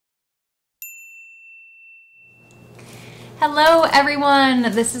Hello everyone,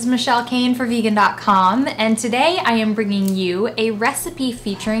 this is Michelle Kane for vegan.com, and today I am bringing you a recipe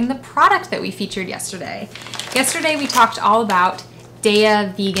featuring the product that we featured yesterday. Yesterday we talked all about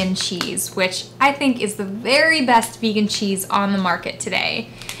Daiya vegan cheese, which I think is the very best vegan cheese on the market today.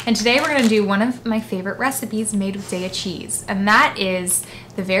 And today we're going to do one of my favorite recipes made with Daiya cheese, and that is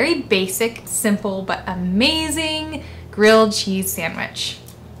the very basic, simple, but amazing grilled cheese sandwich.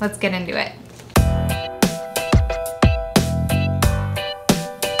 Let's get into it.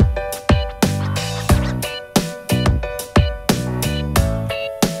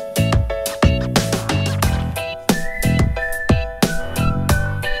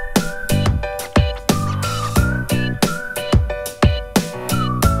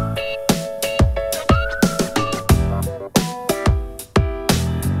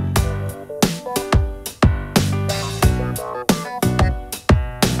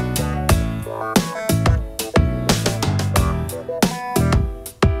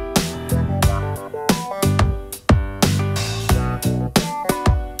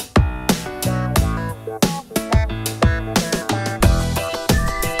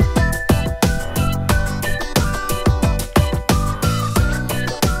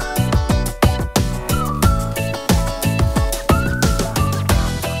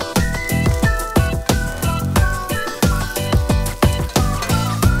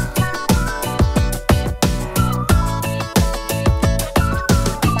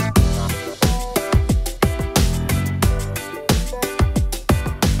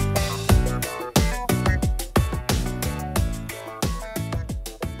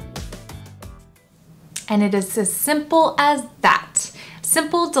 And it is as simple as that.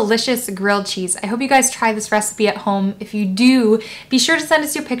 Simple, delicious grilled cheese. I hope you guys try this recipe at home. If you do, be sure to send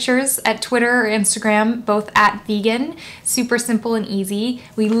us your pictures at Twitter or Instagram, both at vegan. Super simple and easy.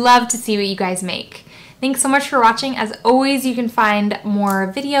 We love to see what you guys make. Thanks so much for watching. As always, you can find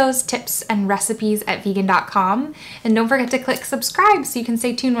more videos, tips, and recipes at vegan.com. And don't forget to click subscribe so you can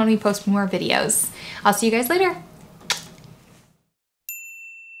stay tuned when we post more videos. I'll see you guys later.